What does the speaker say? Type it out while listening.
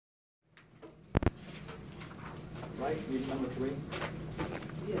right? Unit number 3?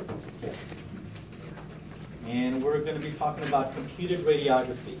 Yes. Yes. And we're going to be talking about computed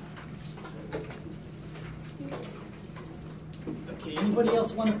radiography. Okay, anybody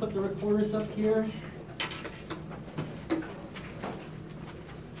else want to put the recorders up here?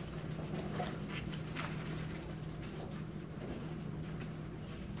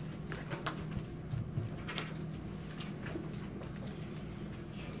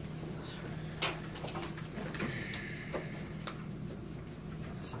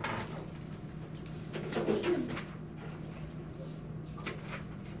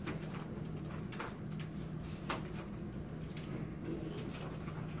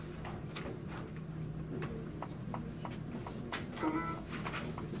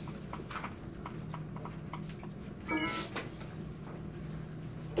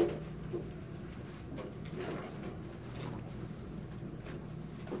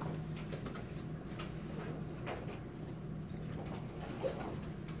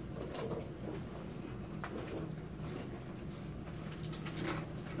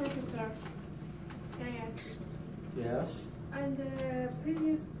 Professor, can I ask you? Yes. On the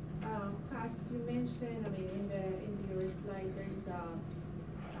previous class, you mentioned, in your slide,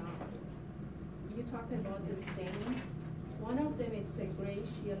 you talking about the stain. One of them is a grayish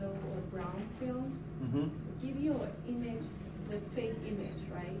yellow or brown film. Mm-hmm. Give you an image, the fake image,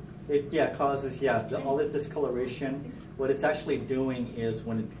 right? It causes, all this discoloration. What it's actually doing is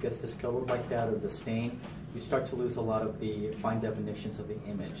when it gets discolored like that, or the stain, you start to lose a lot of the fine definitions of the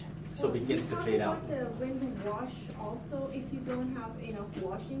image. So it begins to fade out. When you wash also, if you don't have enough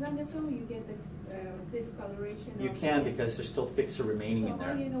washing on the film, you get the discoloration? You can, because there's still fixer remaining in So there.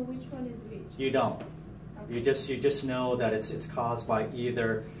 how do you know which one is which? You don't. Okay. You just know that it's caused by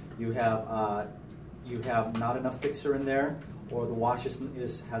either you have not enough fixer in there, or the wash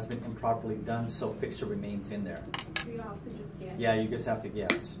has been improperly done, so fixer remains in there. So you have to just guess? Yeah, you just have to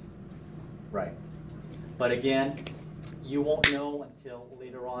guess. Right. But again, you won't know until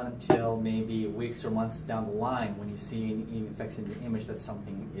later on, until maybe weeks or months down the line, when you see any effects in your image that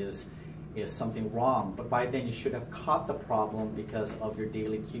something is something wrong. But by then you should have caught the problem because of your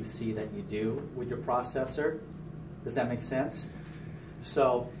daily QC that you do with your processor. Does that make sense?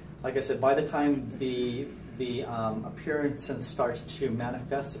 So, like I said, by the time the appearance starts to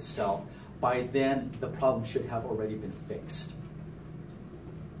manifest itself, by then the problem should have already been fixed.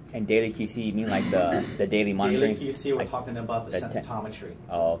 And daily QC, you mean like the daily monitoring? Daily QC, we're like talking about the sensitometry.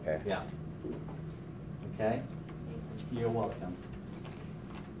 Oh, okay. Yeah. Okay? You're welcome.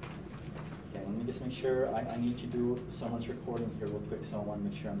 Okay, let me just make sure. I need to do someone's recording here real quick, so I want to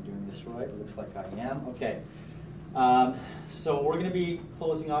make sure I'm doing this right. It looks like I am. Okay. So we're going to be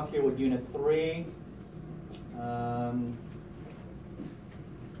closing off here with Unit 3.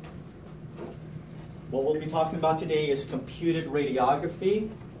 What we'll be talking about today is computed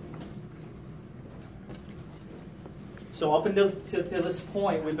radiography. So up until this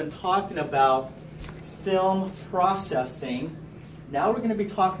point, we've been talking about film processing. Now we're going to be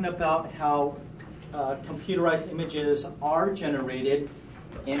talking about how computerized images are generated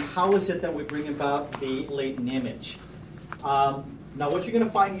and how is it that we bring about the latent image. Now what you're going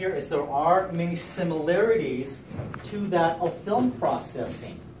to find here is there are many similarities to that of film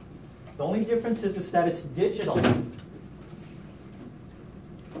processing. The only difference is that it's digital.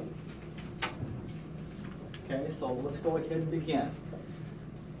 Okay, so let's go ahead and begin.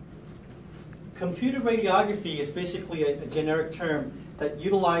 Computed radiography is basically a generic term that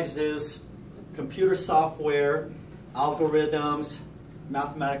utilizes computer software, algorithms,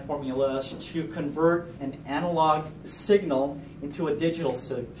 mathematical formulas to convert an analog signal into a digital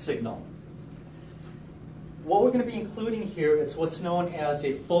signal. What we're going to be including here is what's known as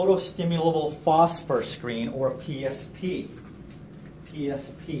a photostimulable phosphor screen, or PSP.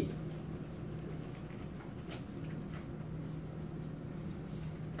 PSP.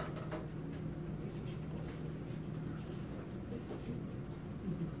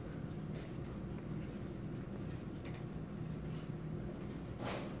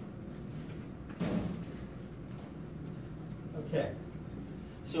 Okay.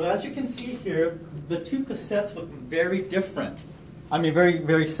 So as you can see here, the two cassettes look very different. I mean, very,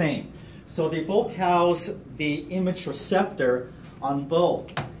 very same. So they both house the image receptor on both.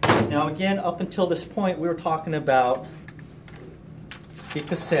 Now again, up until this point, we were talking about the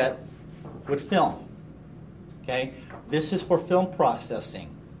cassette with film. Okay? This is for film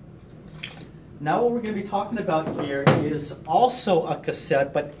processing. Now what we're going to be talking about here is also a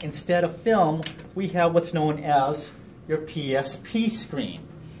cassette, but instead of film, we have what's known as your PSP screen,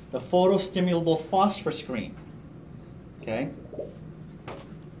 the photostimulable phosphor screen. Okay?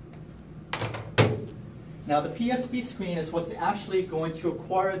 Now the PSP screen is what's actually going to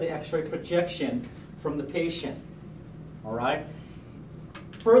acquire the X-ray projection from the patient. All right?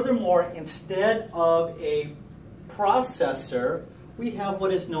 Furthermore, instead of a processor, we have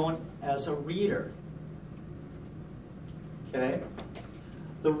what is known as a reader. Okay?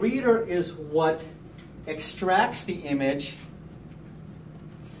 The reader is what extracts the image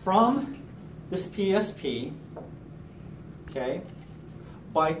from this PSP, okay,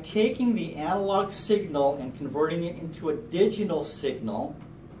 by taking the analog signal and converting it into a digital signal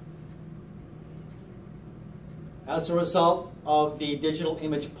as a result of the digital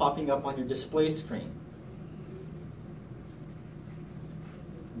image popping up on your display screen.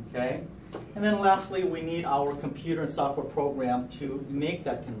 Okay? And then lastly, we need our computer and software program to make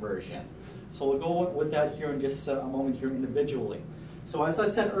that conversion. So we'll go with that here in just a moment here individually. So as I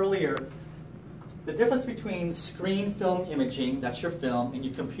said earlier, the difference between screen film imaging, that's your film, and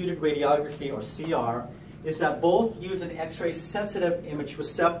your computed radiography or CR, is that both use an X-ray sensitive image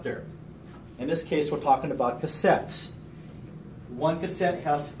receptor. In this case, we're talking about cassettes. One cassette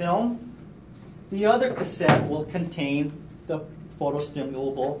has film. The other cassette will contain the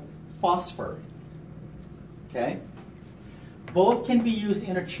photostimulable phosphor. Okay? Both can be used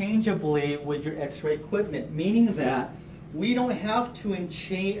interchangeably with your X-ray equipment, meaning that we don't have to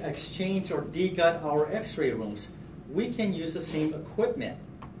exchange or de-gut our X-ray rooms. We can use the same equipment.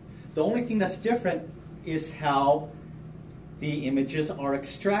 The only thing that's different is how the images are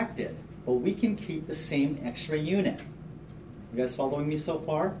extracted, but we can keep the same X-ray unit. You guys following me so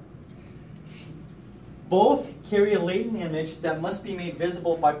far? Both carry a latent image that must be made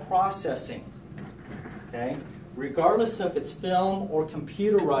visible by processing. Okay? Regardless if it's film or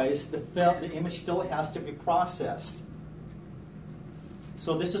computerized, the image still has to be processed.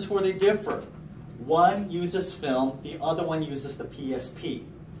 So this is where they differ. One uses film, the other one uses the PSP.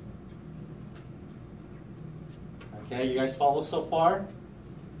 Okay, you guys follow so far?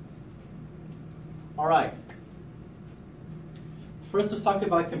 All right. First, let's talk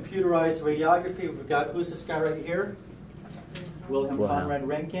about computerized radiography. We've got, who's this guy right here? Wilhelm Conrad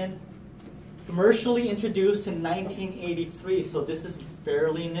Röntgen. Commercially introduced in 1983, so this is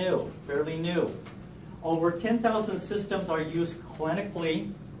fairly new, Over 10,000 systems are used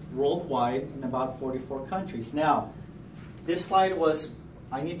clinically worldwide in about 44 countries. Now, this slide was,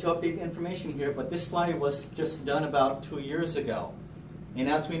 I need to update the information here, but this slide was just done about 2 years ago. And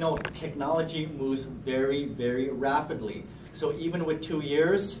as we know, technology moves very, very rapidly. So even with 2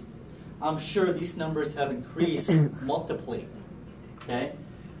 years, I'm sure these numbers have increased multiply. Okay?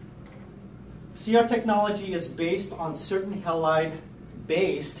 CR technology is based on certain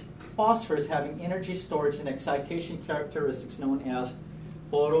halide-based phosphors having energy storage and excitation characteristics known as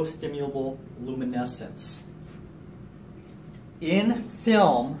photostimulable luminescence. In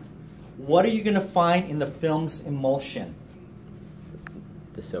film, what are you going to find in the film's emulsion?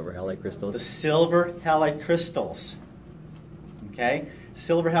 The silver halide crystals. The silver halide crystals. Okay?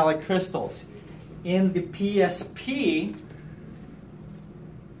 Silver halide crystals. In the PSP,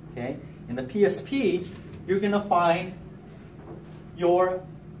 okay, in the PSP, you're going to find your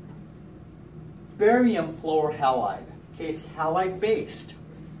barium fluorohalide. Okay, it's halide based.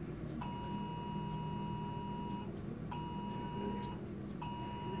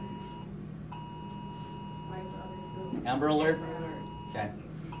 Amber alert? Okay.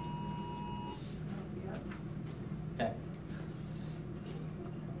 Okay.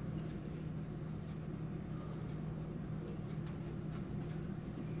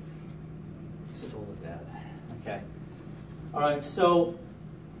 Okay. All right, so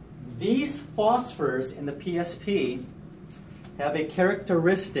these phosphors in the PSP have a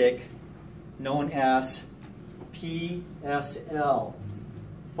characteristic known as PSL,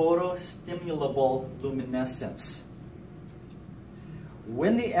 photostimulable luminescence.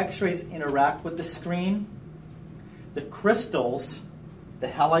 When the X-rays interact with the screen, the crystals, the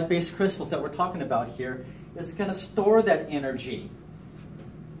halide-based crystals that we're talking about here, is going to store that energy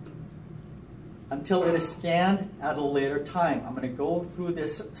until it is scanned at a later time. I'm going to go through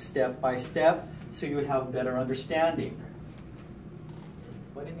this step by step so you have a better understanding.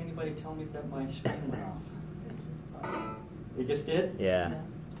 Why didn't anybody tell me that my screen went off? You just did? Yeah.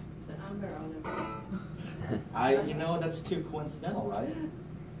 The amber alert. You know, that's too coincidental, right?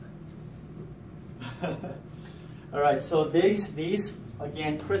 All right, so these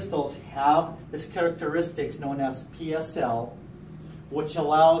again, crystals have this characteristics known as PSL, which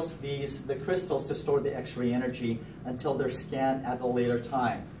allows the crystals to store the X-ray energy until they're scanned at a later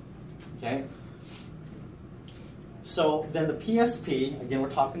time. Okay? So then the PSP, again we're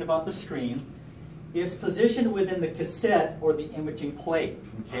talking about the screen, is positioned within the cassette or the imaging plate.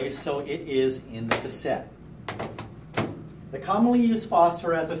 Okay, so it is in the cassette. The commonly used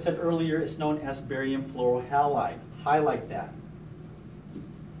phosphor, as I said earlier, is known as barium fluorohalide. Highlight that.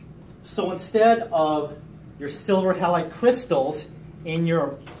 So instead of your silver halide crystals in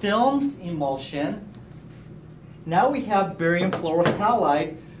your film's emulsion, now we have barium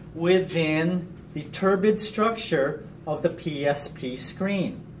fluorohalide within the turbid structure of the PSP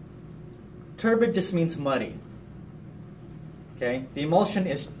screen. Turbid just means muddy. Okay? The emulsion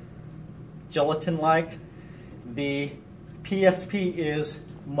is gelatin-like. The PSP is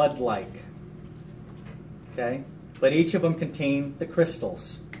mud-like. Okay? But each of them contain the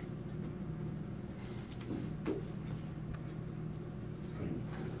crystals.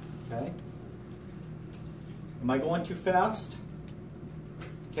 Okay? Am I going too fast?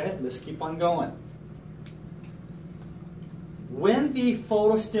 Okay, let's keep on going. When the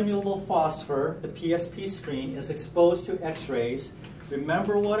photostimulable phosphor, the PSP screen, is exposed to X-rays,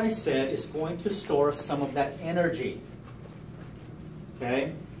 remember what I said, it's going to store some of that energy.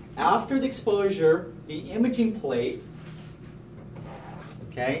 Okay? After the exposure, the imaging plate,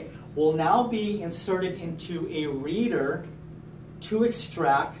 okay, will now be inserted into a reader to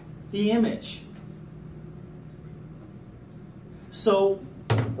extract the image. So,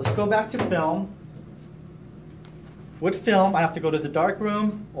 let's go back to film. With film, I have to go to the dark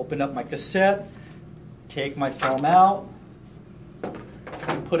room, open up my cassette, take my film out,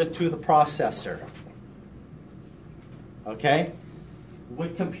 and put it through the processor. Okay?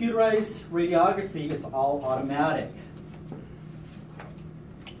 With computerized radiography, it's all automatic.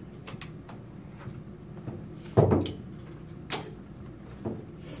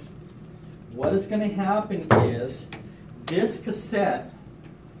 What is going to happen is this cassette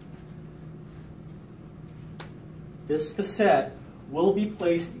will be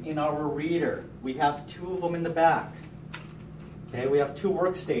placed in our reader. We have two of them in the back. Okay, we have two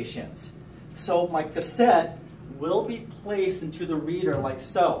workstations. So my cassette will be placed into the reader like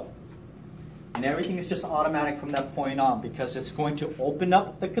so. And everything is just automatic from that point on because it's going to open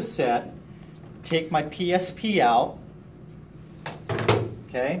up the cassette, take my PSP out.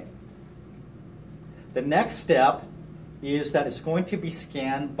 Okay. The next step is that it's going to be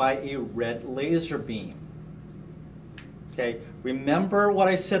scanned by a red laser beam. Okay, remember what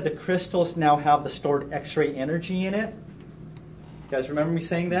I said, the crystals now have the stored X-ray energy in it? You guys remember me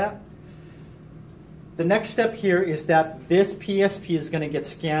saying that? The next step here is that this PSP is going to get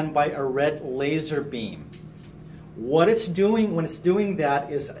scanned by a red laser beam. What it's doing when it's doing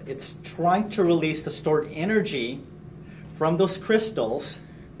that is it's trying to release the stored energy from those crystals.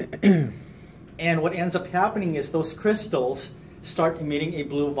 And what ends up happening is those crystals start emitting a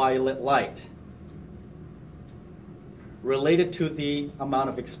blue-violet light related to the amount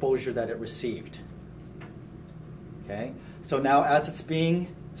of exposure that it received. Okay? So now as it's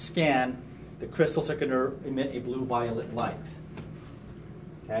being scanned, the crystals are going to emit a blue-violet light.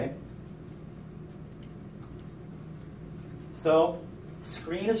 Okay? So,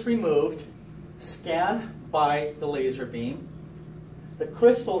 screen is removed, scanned by the laser beam. The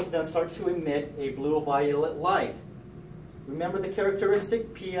crystals then start to emit a blue-violet light. Remember the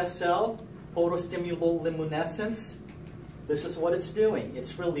characteristic PSL, photostimulable luminescence? This is what it's doing.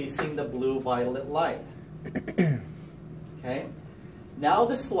 It's releasing the blue-violet light. Okay? Now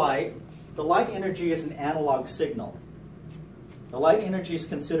this light, the light energy is an analog signal. The light energy is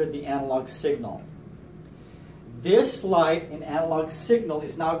considered the analog signal. This light and analog signal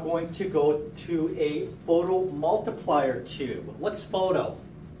is now going to go to a photomultiplier tube. What's photo?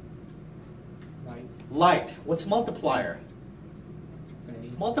 Light. Light. What's multiplier?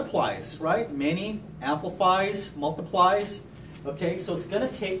 Many. Multiplies, right? Many, amplifies, multiplies. Okay, so it's going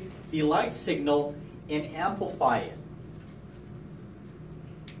to take the light signal and amplify it.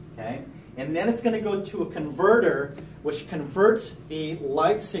 Okay, and then it's going to go to a converter which converts the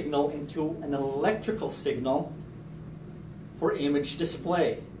light signal into an electrical signal for image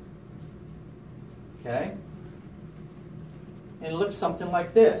display. Okay? And it looks something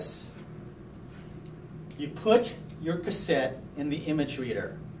like this. You put your cassette in the image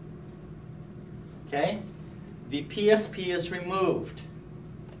reader. Okay? The PSP is removed.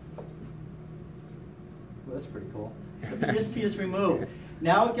 Well, that's pretty cool. The PSP is removed.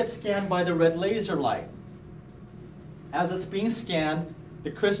 Now it gets scanned by the red laser light. As it's being scanned, the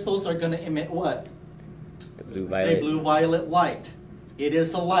crystals are going to emit what? Blue-violet. A blue-violet light. It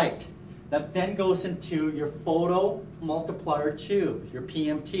is a light that then goes into your photomultiplier tube, your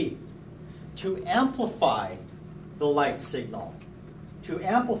PMT, to amplify the light signal. To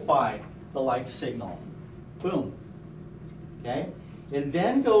amplify the light signal. Boom. Okay? It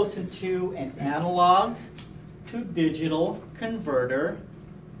then goes into an analog to digital converter.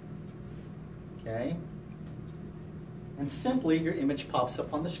 Okay? and simply your image pops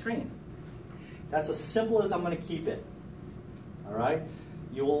up on the screen. That's as simple as I'm going to keep it. All right?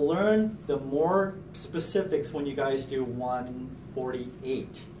 You will learn the more specifics when you guys do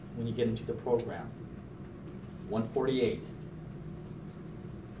 148, when you get into the program. 148.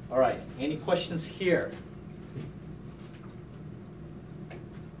 All right, any questions here?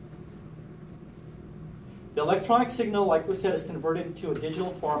 The electronic signal, like we said, is converted into a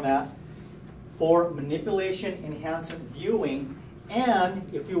digital format for manipulation, enhancement, viewing,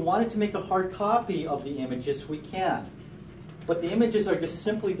 and if we wanted to make a hard copy of the images, we can. But the images are just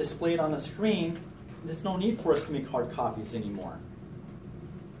simply displayed on a screen. There's no need for us to make hard copies anymore.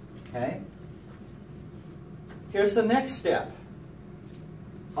 Okay? Here's the next step.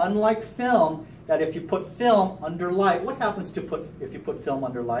 Unlike film, that if you put film under light, what happens if you put film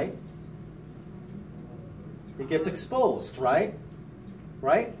under light? It gets exposed, right?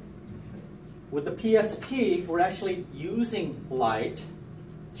 Right? With the PSP, we're actually using light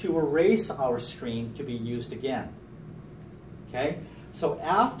to erase our screen to be used again. Okay? So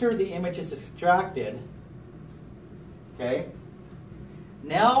after the image is extracted, okay,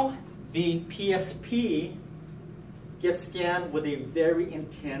 now the PSP gets scanned with a very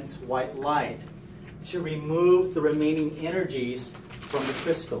intense white light to remove the remaining energies from the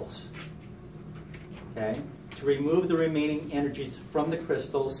crystals. Okay? To remove the remaining energies from the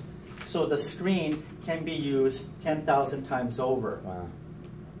crystals so the screen can be used 10,000 times over. Wow.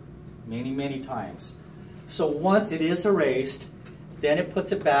 Many, many times. So once it is erased, then it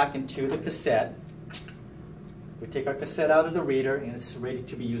puts it back into the cassette. We take our cassette out of the reader and it's ready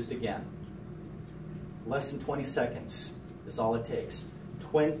to be used again. Less than 20 seconds is all it takes.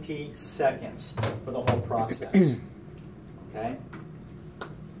 20 seconds for the whole process. Okay?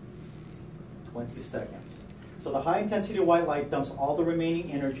 20 seconds. So the high intensity white light dumps all the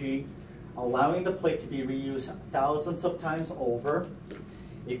remaining energy, allowing the plate to be reused thousands of times over.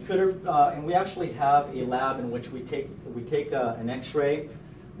 It could have, and we actually have a lab in which we take an X-ray,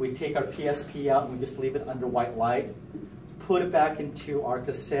 we take our PSP out, and we just leave it under white light, put it back into our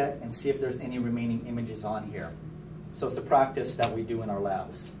cassette, and see if there's any remaining images on here. So it's a practice that we do in our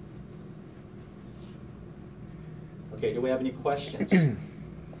labs. Okay, do we have any questions?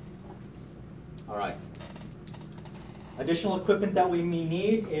 All right. Additional equipment that we may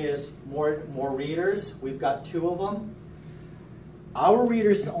need is more readers. We've got 2 of them. Our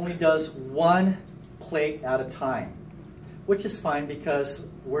readers only does 1 plate at a time, which is fine because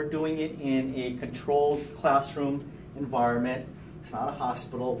we're doing it in a controlled classroom environment. It's not a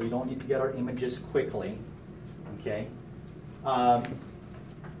hospital. We don't need to get our images quickly. Okay.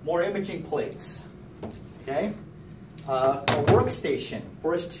 More imaging plates. Okay. A workstation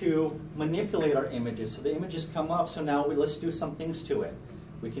for us to manipulate our images. So the images come up, so now let's do some things to it.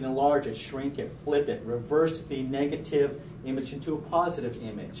 We can enlarge it, shrink it, flip it, reverse the negative image into a positive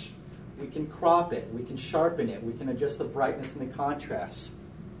image. We can crop it, we can sharpen it, we can adjust the brightness and the contrast.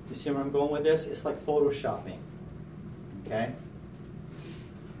 You see where I'm going with this? It's like photoshopping. Okay?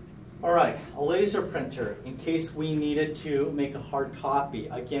 All right, a laser printer in case we needed to make a hard copy.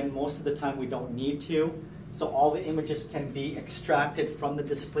 Again, most of the time we don't need to. So all the images can be extracted from the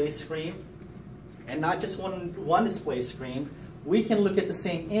display screen. And not just one display screen. We can look at the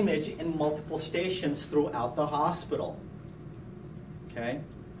same image in multiple stations throughout the hospital. Okay?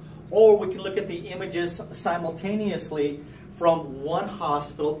 Or we can look at the images simultaneously from one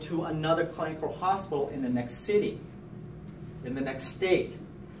hospital to another clinic or hospital in the next city, in the next state,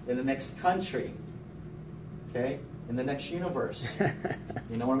 in the next country, okay? In the next universe.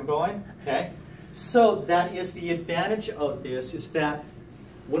 You know where I'm going? Okay? So that is the advantage of this, is that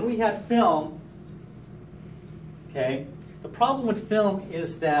when we had film, okay, the problem with film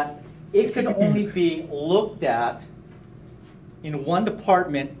is that it could only be looked at in one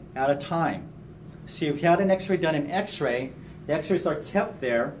department at a time. So if you had an X-ray done in X-ray, the X-rays are kept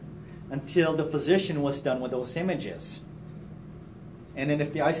there until the physician was done with those images. And then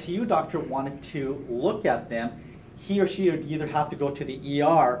if the ICU doctor wanted to look at them, he or she would either have to go to the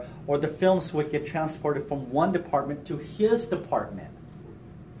ER or the films would get transported from one department to his department.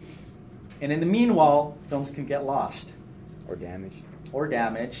 And in the meanwhile, films can get lost. Or damaged. Or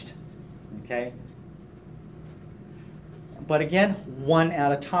damaged, okay? But again, one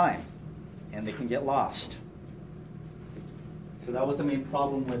at a time, and they can get lost. So that was the main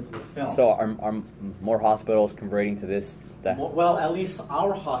problem with film. So are more hospitals converting to this stuff? Well, at least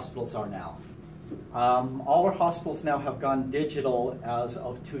our hospitals are now. All our hospitals now have gone digital as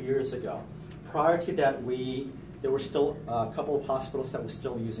of 2 years ago. Prior to that, there were still a couple of hospitals that were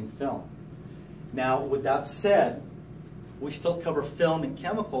still using film. Now, with that said, we still cover film and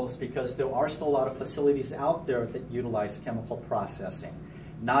chemicals because there are still a lot of facilities out there that utilize chemical processing.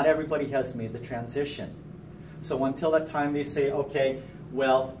 Not everybody has made the transition. So until that time they say, okay,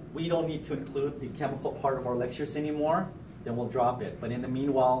 well, we don't need to include the chemical part of our lectures anymore, then we'll drop it. But in the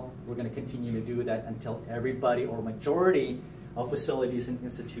meanwhile, we're going to continue to do that until everybody or majority of facilities and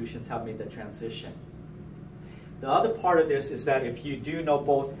institutions have made the transition. The other part of this is that if you do know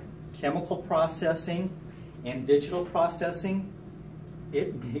both chemical processing and digital processing,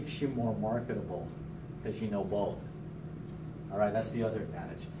 it makes you more marketable because you know both. All right, that's the other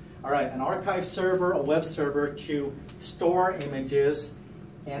advantage. All right, an archive server, a web server to store images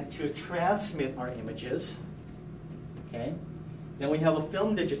and to transmit our images. Okay. Then we have a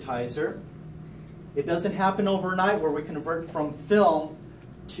film digitizer. It doesn't happen overnight where we convert from film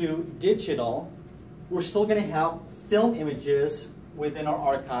to digital. We're still going to have film images within our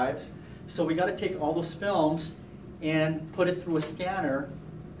archives. So we got to take all those films and put it through a scanner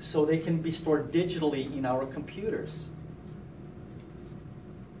so they can be stored digitally in our computers.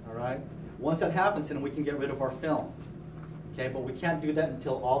 All right. Once that happens, then we can get rid of our film. Okay, but we can't do that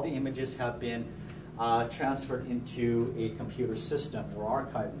until all the images have been transferred into a computer system or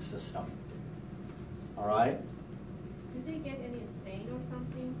archiving system. All right. Do they get any stain or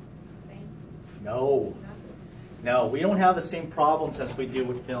something? Stain? No. Nothing. No, we don't have the same problems as we do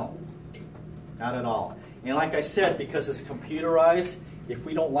with film. Not at all. And like I said, because it's computerized, if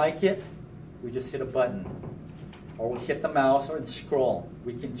we don't like it, we just hit a button. Or we hit the mouse or scroll.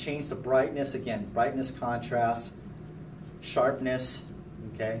 We can change the brightness, again, brightness, contrast, sharpness,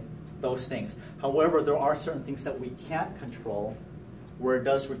 okay, those things. However, there are certain things that we can't control where it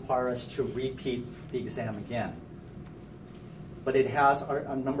does require us to repeat the exam again. But it has,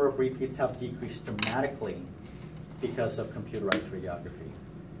 a number of repeats have decreased dramatically because of computerized radiography.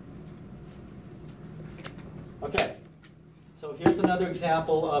 Okay, so here's another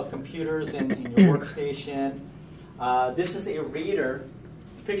example of computers in your workstation. This is a reader.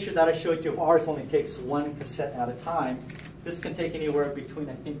 The picture that I showed you of ours only takes one cassette at a time. This can take anywhere between,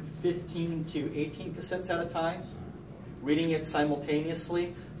 I think, 15 to 18 cassettes at a time, reading it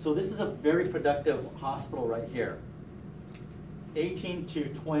simultaneously. So this is a very productive hospital right here. 18 to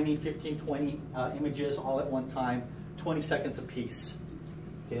 20, 15, 20 images all at one time, 20 seconds a piece.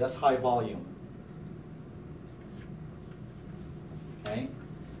 Okay, that's high volume. Okay,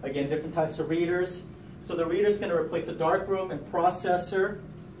 again, different types of readers. So the reader is going to replace the darkroom and processor.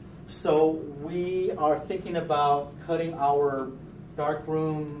 So we are thinking about cutting our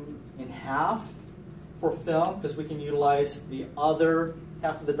darkroom in half for film because we can utilize the other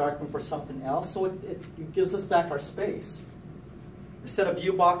half of the darkroom for something else. So it gives us back our space. Instead of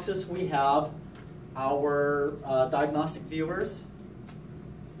view boxes, we have our diagnostic viewers.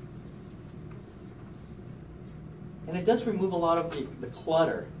 And it does remove a lot of the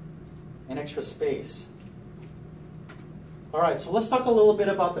clutter and extra space. All right, so let's talk a little bit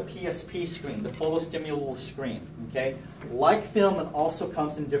about the PSP screen, the photostimulable screen. Okay, like film, it also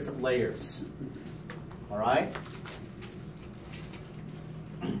comes in different layers. All right.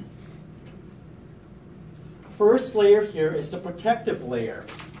 First layer here is the protective layer.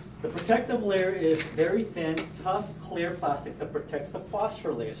 The protective layer is very thin, tough, clear plastic that protects the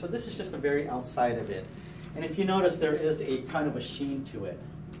phosphor layer. So this is just the very outside of it. And if you notice, there is a kind of a sheen to it.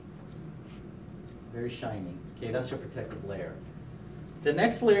 Very shiny. Okay, that's your protective layer. The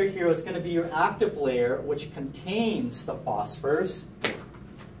next layer here is going to be your active layer, which contains the phosphors.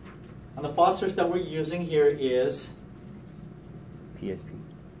 And the phosphors that we're using here is PSP.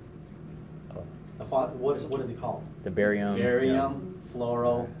 Oh. What are they called? The barium. Barium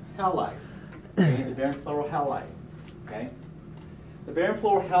fluorohalide. Okay, the barium fluorohalide. Okay. The barium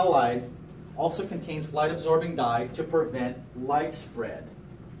fluorohalide also contains light-absorbing dye to prevent light spread.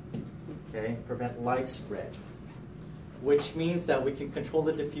 Okay, prevent light spread, which means that we can control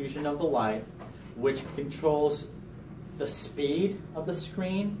the diffusion of the light, which controls the speed of the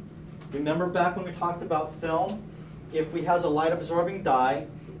screen. Remember back when we talked about film? If we has a light-absorbing dye,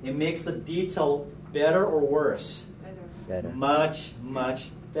 it makes the detail better or worse? Better. Much, much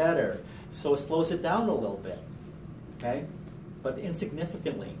better. So it slows it down a little bit, okay? But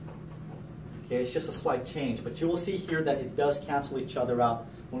insignificantly. Okay, it's just a slight change, but you will see here that it does cancel each other out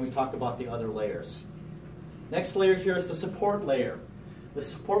when we talk about the other layers. Next layer here is the support layer. The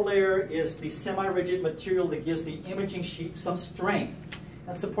support layer is the semi-rigid material that gives the imaging sheet some strength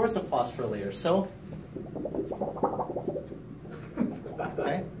and supports the phosphor layer. So,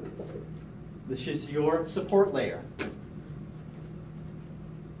 okay, this is your support layer.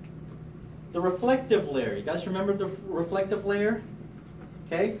 The reflective layer. You guys remember the reflective layer?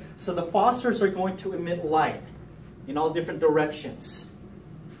 Okay, so the phosphors are going to emit light. in all different directions.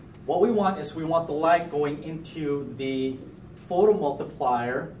 What we want is we want the light going into the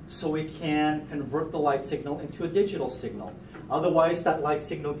photomultiplier so we can convert the light signal into a digital signal. Otherwise, that light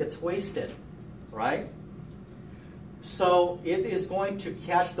signal gets wasted, right? So it is going to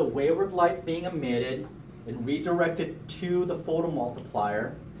catch the wayward light being emitted and redirect it to the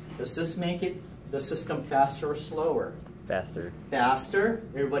photomultiplier. Does this make the system faster or slower? Faster. Faster.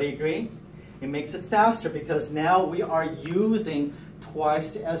 Everybody agree? It makes it faster because now we are using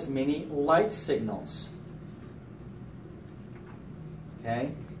twice as many light signals.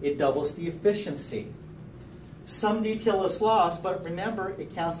 Okay? It doubles the efficiency. Some detail is lost, but remember,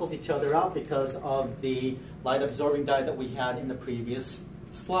 it cancels each other out because of the light absorbing die that we had in the previous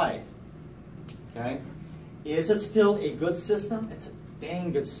slide. Okay? Is it still a good system? It's a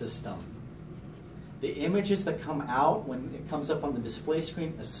dang good system. The images that come out when it comes up on the display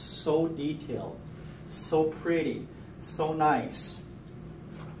screen is so detailed, so pretty, so nice.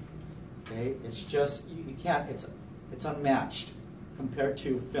 Okay, it's just, you can't, it's unmatched compared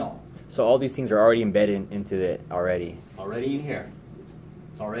to film. So all these things are already embedded into it already. It's already in here.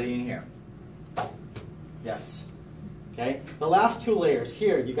 It's already in here. Yes. Okay, the last two layers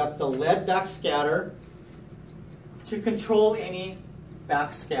here, you got the lead backscatter to control any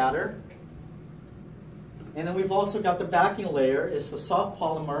backscatter. And then we've also got the backing layer, is the soft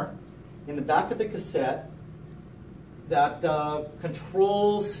polymer in the back of the cassette that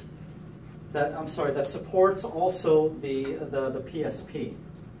controls, that supports also the PSP.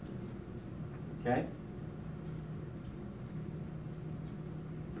 Okay?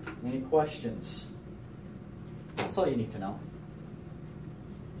 Any questions? That's all you need to know.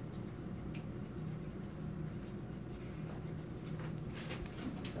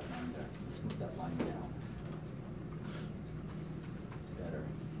 Let's move that line down. Better.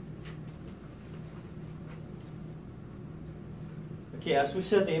 Okay, as we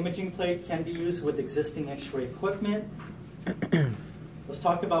said, the imaging plate can be used with existing X-ray equipment. Let's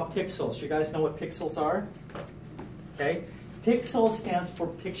talk about pixels. You guys know what pixels are? Okay. Pixel stands for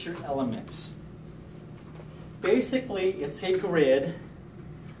picture elements. Basically, it's a grid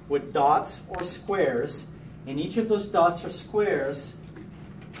with dots or squares, and each of those dots or squares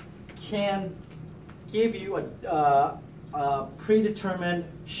can give you a predetermined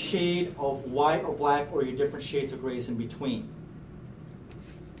shade of white or black or your different shades of grays in between.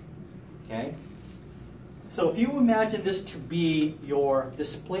 Okay? So if you imagine this to be your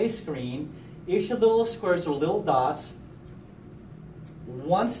display screen, each of the little squares or little dots,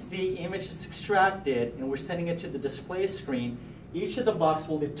 once the image is extracted and we're sending it to the display screen, each of the boxes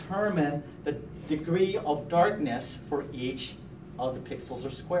will determine the degree of darkness for each of the pixels or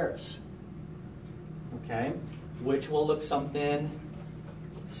squares. Okay? Which will look something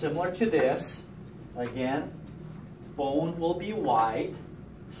similar to this. Again, bone will be white,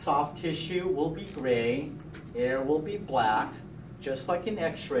 soft tissue will be gray, air will be black, just like in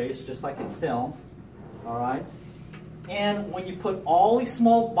X-rays, just like in film. All right? And when you put all these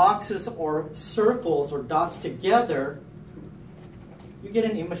small boxes or circles or dots together, you get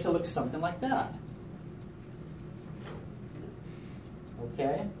an image that looks something like that.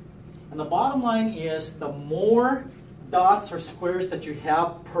 Okay? And the bottom line is the more dots or squares that you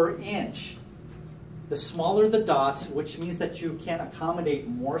have per inch, the smaller the dots, which means that you can accommodate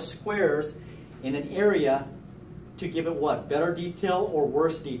more squares in an area to give it what? Better detail or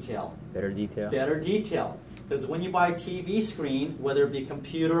worse detail? Better detail. Better detail. Because when you buy a TV screen, whether it be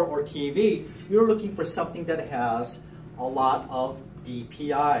computer or TV, you're looking for something that has a lot of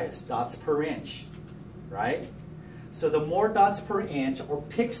DPIs, dots per inch, right? So the more dots per inch or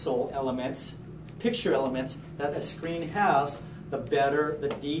pixel elements, picture elements that a screen has, the better the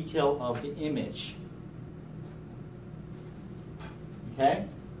detail of the image. Okay?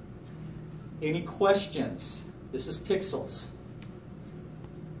 Any questions? This is pixels.